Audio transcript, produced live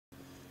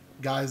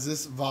Guys,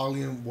 this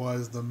volume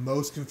was the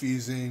most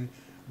confusing,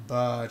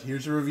 but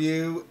here's a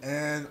review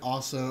and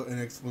also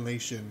an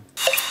explanation.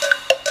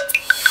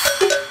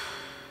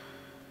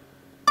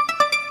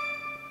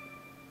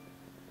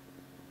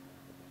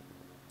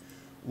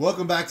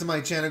 Welcome back to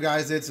my channel,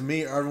 guys. It's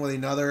me, Irvin, with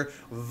another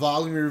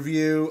volume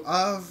review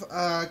of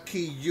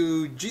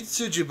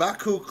Kyoushitsu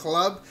Jibaku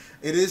Club.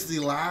 It is the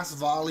last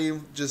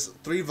volume, just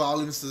 3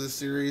 volumes to this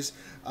series.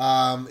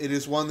 It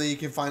is one that you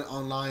can find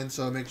online,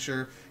 so make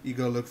sure you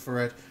go look for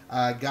it.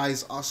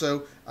 Guys,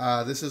 also,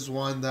 this is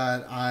one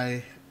that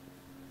I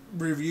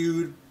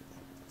reviewed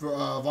for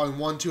volume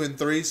 1, 2, and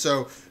 3,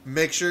 so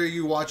make sure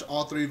you watch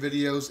all 3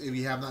 videos if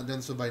you have not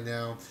done so by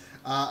now.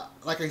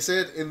 Like I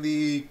said in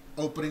the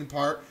opening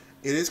part,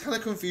 it is kind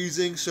of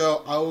confusing,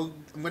 so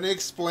I'm going to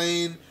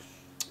explain,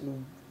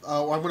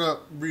 I'm going to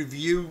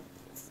review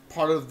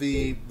part of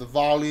the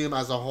volume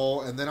as a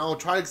whole, and then I'll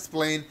try to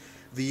explain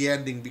the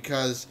ending,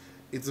 because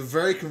it's a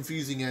very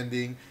confusing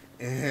ending,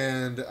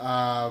 and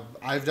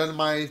I've done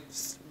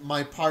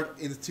my part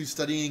into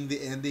studying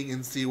the ending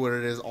and see what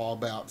it is all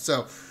about.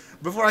 So,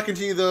 before I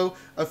continue though,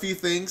 a few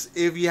things.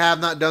 If you have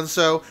not done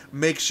so,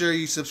 make sure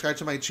you subscribe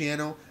to my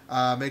channel.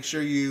 Make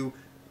sure you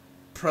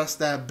press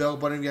that bell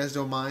button if you guys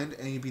don't mind,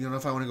 and you'll be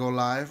notified when I go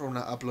live or when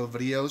I upload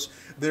videos.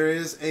 There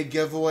is a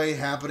giveaway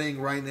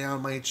happening right now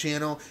on my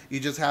channel. You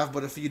just have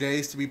but a few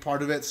days to be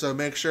part of it, so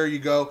make sure you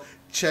go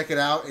check it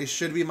out. It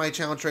should be my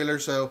channel trailer,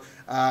 so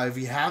if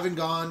you haven't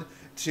gone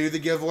to the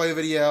giveaway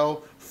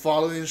video,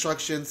 follow the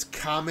instructions,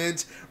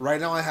 comment. Right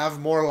now I have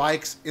more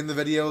likes in the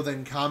video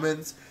than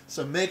comments,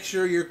 so make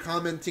sure you're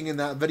commenting in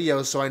that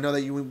video so I know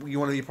that you want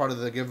to be part of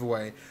the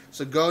giveaway.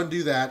 So go and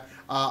do that.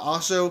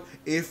 Also,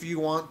 if you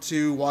want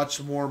to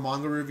watch more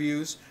manga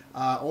reviews,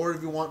 or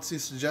if you want to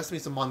suggest me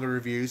some manga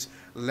reviews,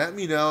 let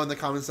me know in the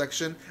comment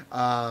section.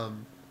 I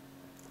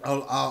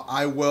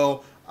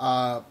will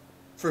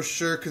for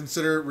sure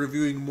consider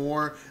reviewing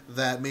more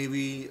that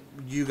maybe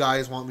you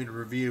guys want me to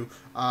review.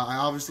 I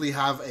obviously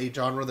have a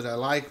genre that I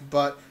like,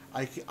 but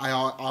I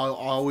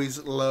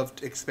always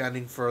loved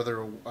expanding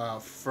further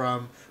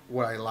from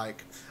what I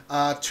like.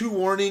 2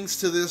 warnings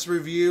to this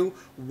review.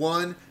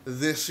 1,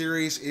 this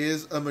series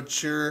is a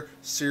mature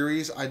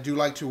series. I do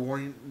like to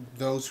warn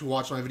those who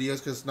watch my videos,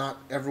 because not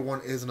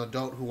everyone is an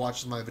adult who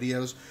watches my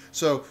videos.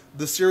 So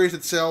the series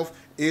itself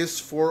is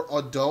for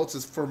adults.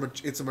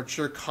 It's a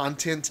mature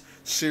content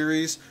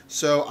series.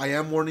 So I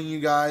am warning you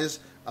guys.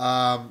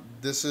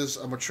 This is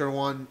a mature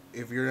one.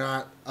 If you're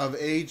not of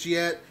age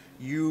yet,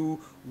 you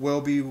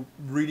will be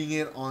reading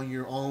it on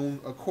your own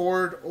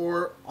accord,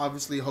 or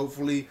obviously,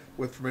 hopefully,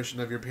 with permission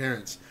of your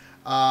parents.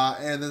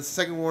 And then the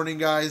second warning,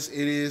 guys,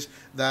 it is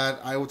that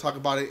I will talk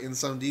about it in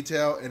some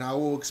detail, and I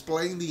will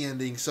explain the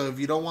ending. So if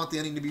you don't want the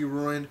ending to be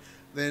ruined,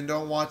 then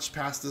don't watch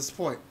past this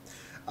point.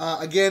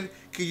 Again,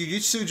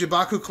 Kyoushitsu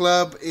Jibaku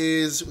Club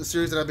is a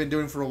series that I've been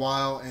doing for a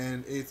while,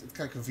 and it's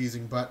kind of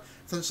confusing, but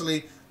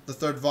essentially the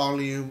 3rd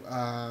volume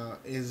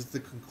is the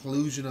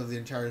conclusion of the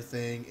entire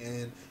thing.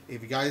 And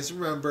if you guys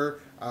remember,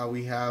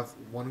 we have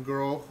one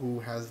girl who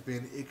has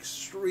been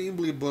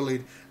extremely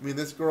bullied. I mean,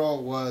 this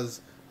girl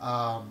was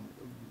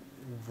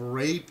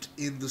raped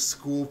in the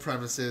school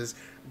premises.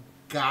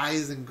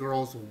 Guys and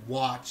girls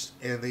watched,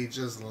 and they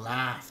just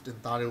laughed and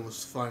thought it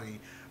was funny.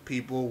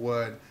 People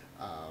would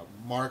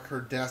mark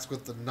her desk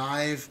with a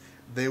knife.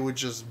 They would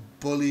just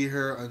bully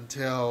her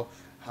until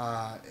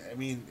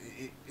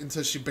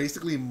until she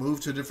basically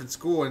moved to a different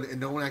school, and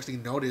no one actually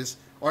noticed,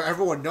 or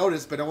everyone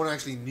noticed, but no one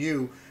actually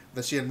knew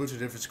that she had moved to a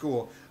different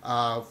school.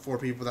 For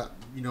people that,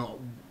 you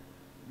know,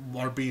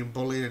 are being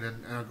bullied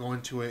and are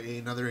going to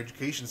another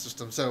education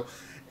system. So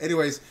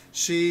anyways,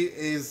 she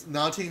is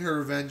now taking her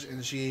revenge,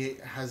 and she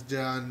has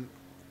done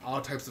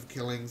all types of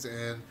killings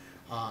and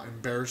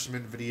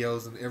embarrassment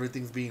videos, and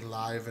everything's being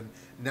live. And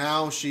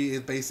now she is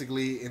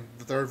basically, in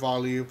the 3rd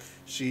volume,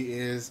 she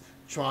is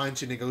trying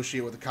to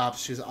negotiate with the cops.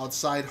 She's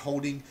outside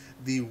holding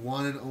the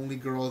one and only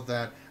girl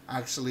that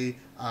actually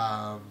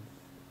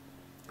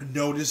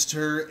noticed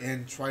her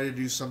and tried to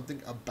do something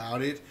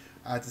about it.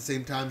 At the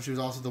same time, she was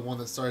also the one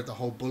that started the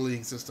whole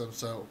bullying system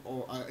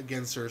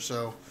against her.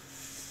 So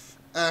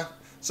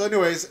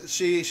anyways,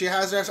 she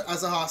has her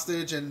as a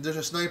hostage, and there's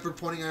a sniper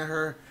pointing at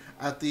her,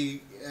 at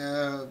the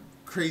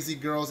crazy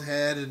girl's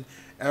head, and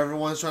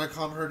everyone's trying to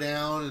calm her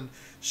down, and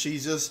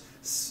she's just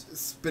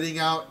spitting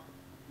out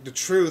the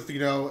truth. You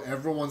know,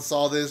 everyone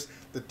saw this.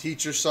 The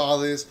teacher saw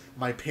this.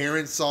 My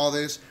parents saw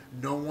this.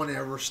 No one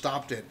ever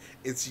stopped it.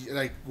 It's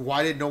like,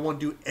 why did no one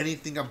do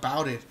anything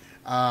about it?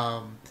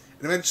 And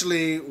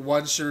eventually,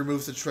 once she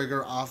removes the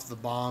trigger off the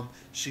bomb,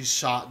 she's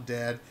shot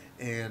dead.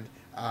 And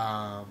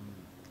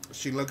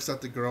she looks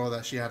at the girl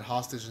that she had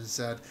hostage and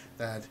said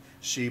that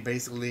she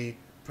basically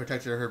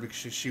protected her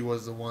because she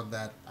was the one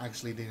that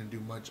actually didn't do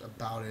much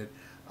about it.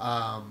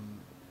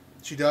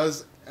 She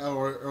does,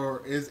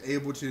 or is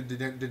able to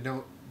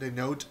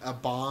denote a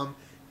bomb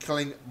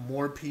killing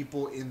more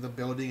people in the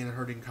building and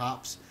hurting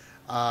cops.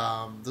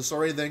 The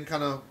story then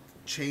kind of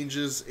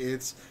changes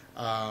its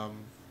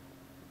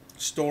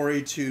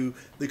story to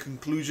the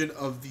conclusion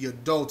of the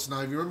adults.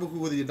 Now, if you remember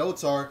who the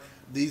adults are,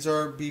 these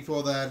are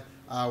people that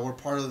were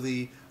part of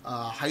the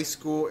high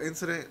school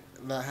incident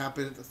that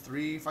happened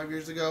 5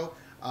 years ago.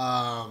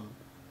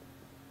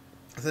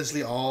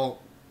 Essentially,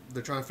 all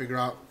they're trying to figure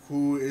out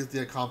who is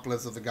the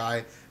accomplice of the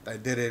guy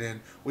that did it, and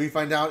we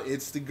find out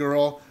it's the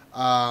girl.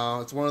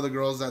 It's one of the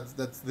girls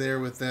that's there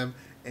with them,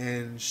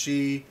 and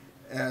she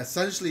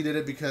essentially did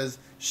it because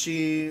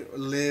she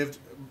lived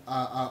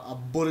a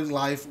bullied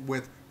life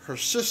with her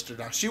sister.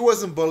 Now, she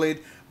wasn't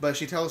bullied, but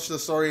she tells the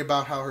story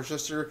about how her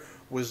sister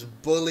was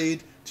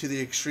bullied to the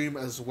extreme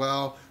as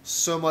well,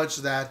 so much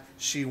that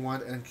she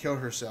went and killed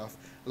herself.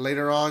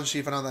 Later on,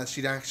 she found out that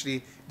she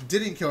actually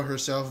didn't kill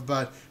herself,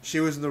 but she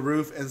was in the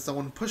roof and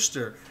someone pushed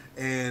her,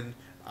 and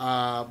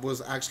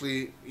was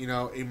actually,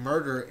 a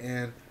murder.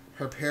 And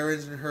her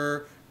parents and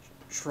her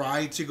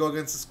tried to go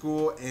against the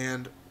school,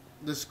 and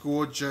the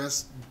school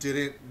just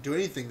didn't do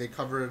anything. They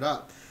covered it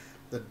up.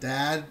 The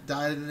dad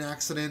died in an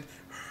accident.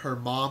 Her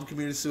mom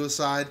committed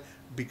suicide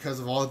because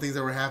of all the things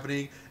that were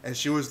happening, and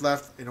she was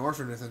left an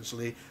orphan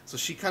essentially. So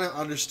she kind of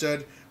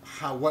understood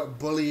what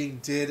bullying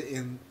did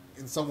in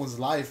someone's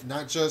life,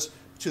 not just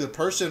to the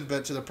person,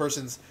 but to the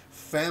person's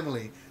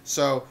family.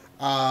 So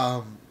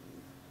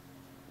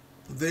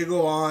they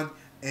go on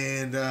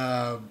and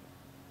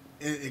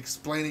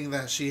explaining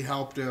that she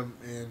helped him,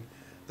 and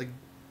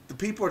the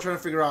people are trying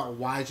to figure out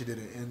why she did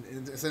it,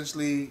 and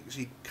essentially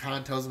she kind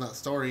of tells them that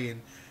story,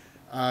 and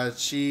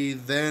she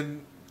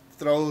then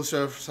throws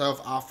herself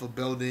off a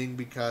building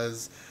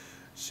because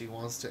she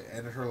wants to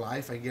end her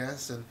life, I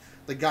guess. And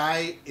the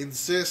guy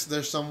insists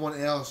there's someone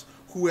else.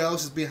 Who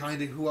else is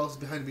behind it? Who else is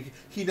behind it?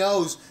 He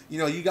knows,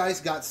 you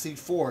guys got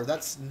C4.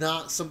 That's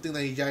not something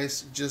that you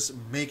guys just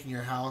make in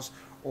your house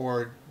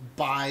or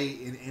buy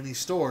in any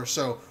store.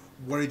 So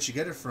where did you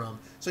get it from?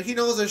 So he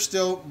knows there's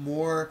still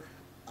more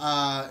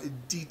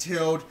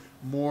detailed,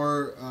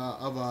 more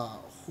of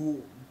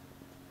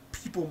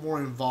people more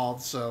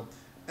involved. So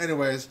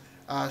anyways,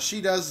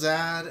 she does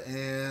that,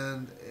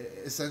 and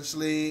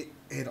essentially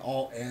it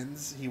all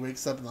ends. He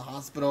wakes up in the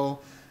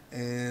hospital,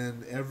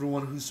 and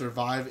everyone who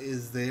survived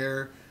is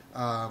there.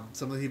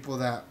 Some of the people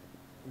that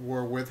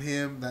were with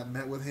him, that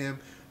met with him,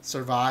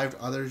 survived.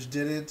 Others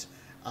didn't.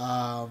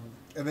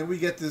 And then we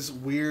get this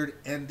weird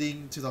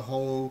ending to the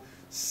whole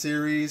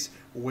series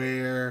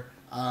where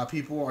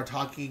people are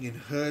talking in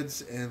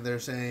hoods, and they're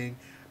saying,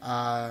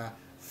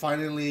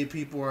 finally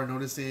people are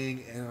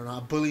noticing and are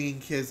not bullying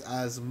kids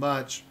as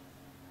much.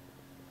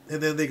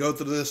 And then they go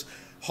through this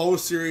whole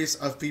series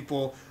of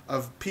people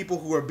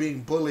who are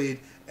being bullied,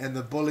 and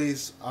the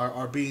bullies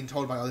are being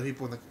told by other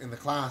people in the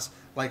class,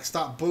 like,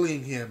 stop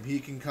bullying him. He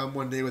can come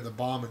one day with a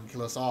bomb and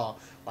kill us all.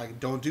 Like,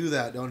 don't do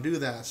that. Don't do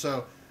that.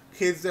 So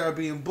kids that are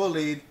being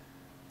bullied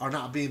are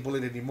not being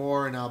bullied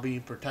anymore, and now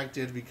being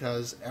protected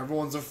because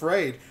everyone's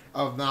afraid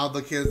of now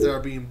the kids that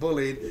are being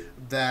bullied,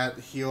 that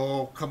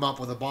he'll come up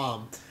with a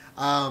bomb.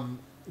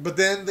 But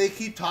then they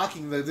keep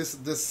talking.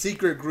 This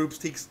secret group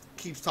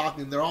keeps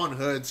talking. They're on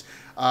hoods,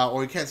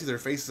 or you can't see their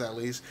faces at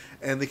least.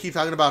 And they keep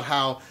talking about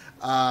how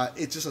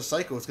it's just a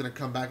cycle. It's going to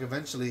come back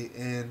eventually.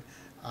 And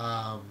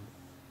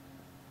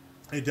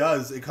it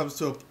does. It comes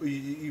to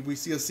we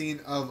see a scene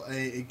of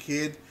a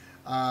kid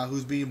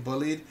who's being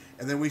bullied.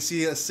 And then we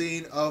see a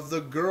scene of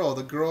the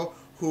girl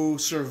who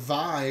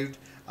survived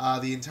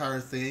the entire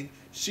thing.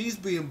 She's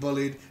being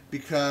bullied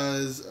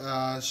because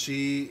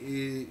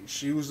she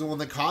was the one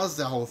that caused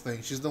the whole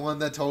thing. She's the one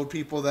that told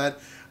people that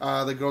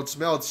the girl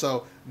smelled.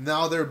 So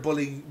now they're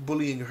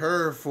bullying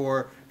her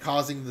for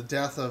causing the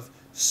death of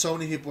so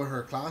many people in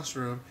her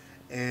classroom,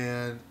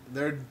 and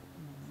they're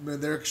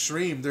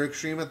extreme. They're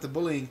extreme at the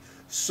bullying,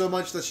 so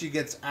much that she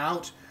gets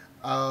out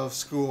of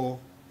school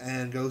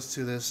and goes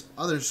to this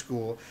other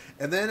school.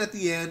 And then at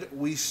the end,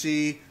 we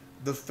see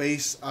the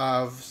face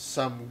of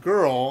some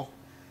girl,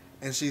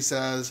 and she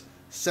says,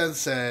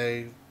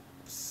 "Sensei,"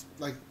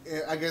 like,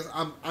 I guess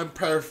I'm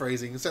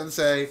paraphrasing,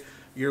 "Sensei,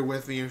 you're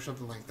with me," or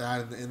something like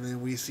that. And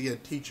then we see a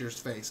teacher's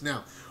face.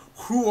 Now,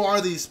 who are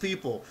these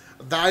people?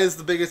 That is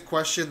the biggest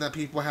question that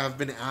people have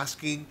been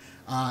asking.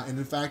 And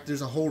in fact,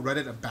 there's a whole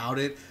Reddit about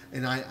it.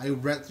 And I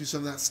read through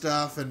some of that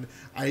stuff. And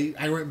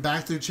I went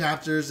back through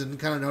chapters and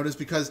kind of noticed,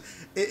 because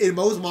in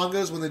most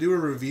mangas, when they do a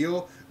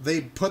reveal,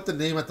 they put the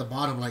name at the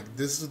bottom, like,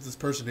 this is what this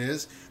person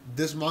is.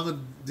 This manga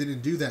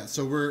didn't do that.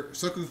 So we're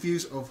so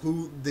confused of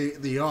who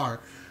they are.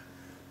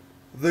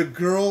 The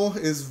girl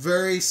is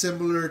very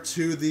similar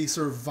to the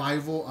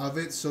survival of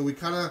it. So we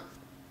kind of,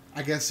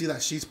 I guess, see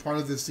that she's part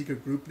of this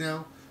secret group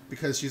now,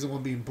 because she's the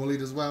one being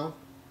bullied as well.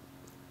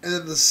 And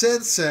then the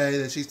sensei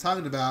that she's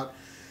talking about,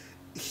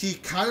 he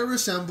kind of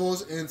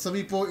resembles, and some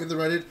people in the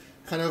Reddit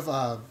kind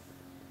of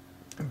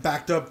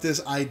backed up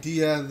this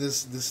idea and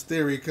this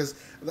theory, because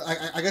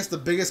I guess the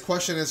biggest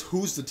question is,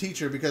 who's the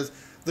teacher? Because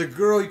the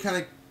girl, you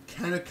kind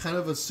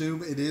of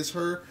assume it is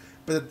her,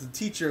 but the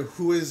teacher,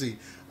 who is he?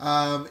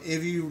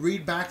 If you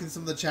read back in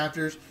some of the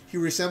chapters, he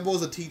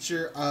resembles a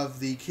teacher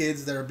of the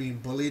kids that are being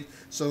bullied.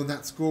 So in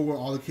that school where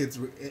all the kids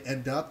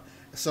end up,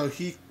 so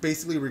he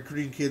basically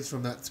recruiting kids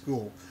from that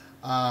school.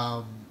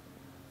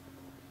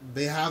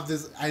 they have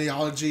this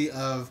ideology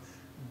of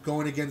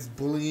going against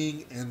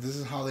bullying, and this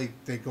is how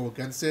they go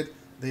against it.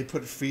 They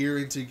put fear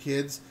into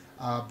kids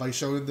by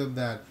showing them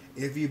that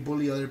if you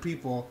bully other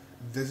people,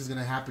 this is going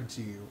to happen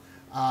to you.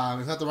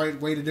 Is that the right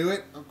way to do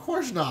it? Of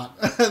course not.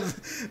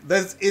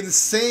 That's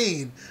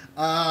insane.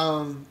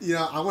 I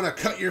want to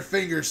cut your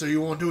finger so you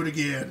won't do it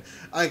again.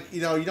 Like,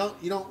 you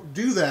don't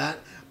do that.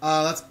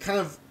 That's kind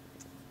of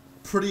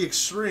pretty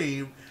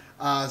extreme.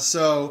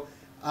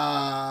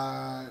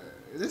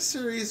 This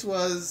series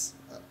was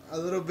a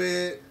little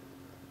bit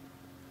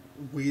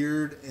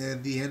weird,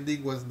 and the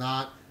ending was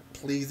not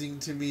pleasing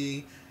to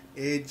me.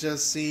 It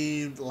just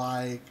seemed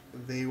like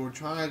they were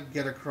trying to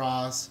get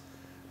across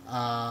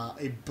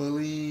a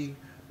bullying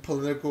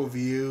political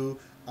view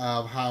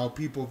of how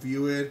people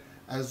view it,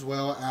 as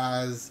well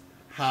as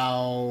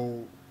how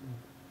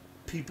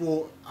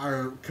people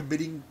are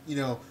committing,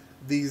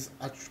 these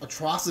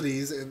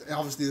atrocities. And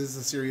obviously this is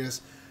a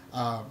serious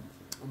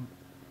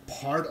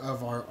part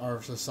of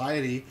our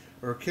society,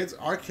 where kids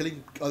are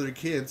killing other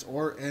kids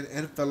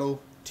and fellow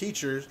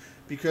teachers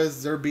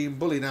because they're being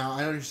bullied. Now,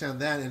 I understand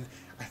that, and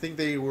I think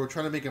they were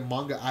trying to make a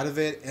manga out of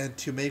it, and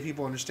to make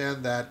people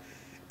understand that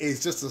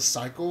it's just a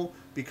cycle,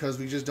 because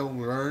we just don't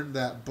learn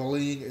that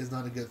bullying is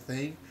not a good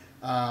thing.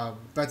 But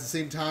at the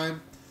same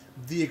time,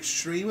 the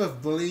extreme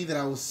of bullying that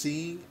I was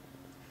seeing,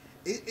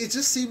 it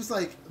just seems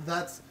like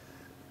that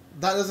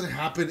doesn't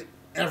happen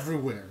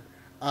everywhere.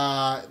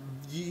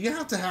 You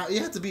have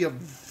to be a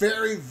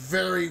very,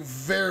 very,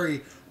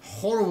 very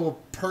horrible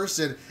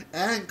person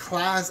and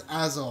class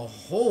as a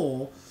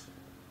whole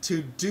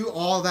to do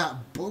all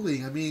that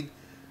bullying. I mean,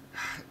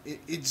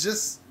 it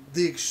just,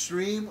 the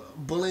extreme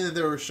bullying that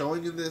they were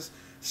showing in this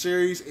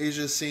series, it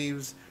just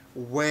seems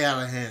way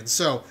out of hand.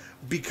 So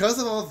because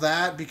of all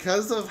that,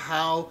 because of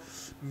how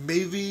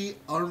maybe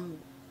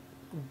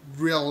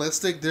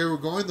unrealistic, they were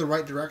going the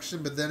right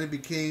direction, but then it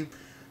became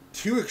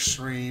too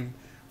extreme,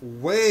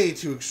 way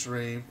too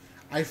extreme.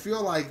 I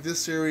feel like this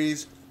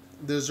series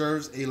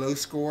deserves a low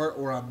score,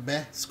 or a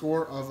meh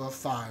score of a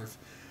 5.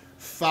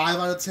 5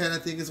 out of 10, I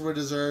think, is what it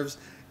deserves.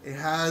 It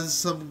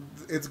has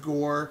it's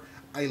gore.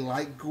 I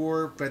like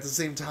gore, but at the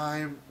same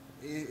time,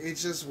 it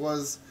just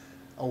was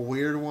a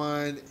weird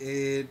one.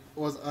 It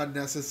was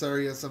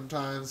unnecessary at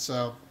sometimes.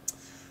 So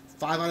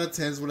 5 out of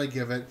 10 is what I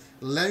give it.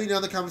 Let me know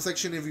in the comment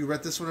section if you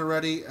read this one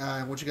already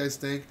and what you guys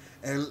think.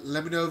 And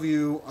let me know if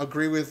you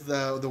agree with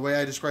the way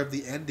I described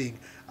the ending.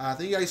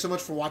 Thank you guys so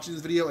much for watching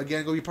this video.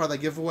 Again, go be part of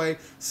that giveaway.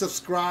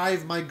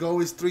 Subscribe. My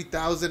goal is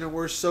 3,000 and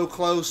we're so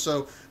close.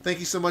 So thank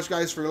you so much,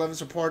 guys, for your love and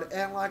support.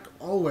 And like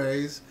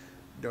always,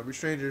 don't be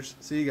strangers.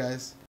 See you guys.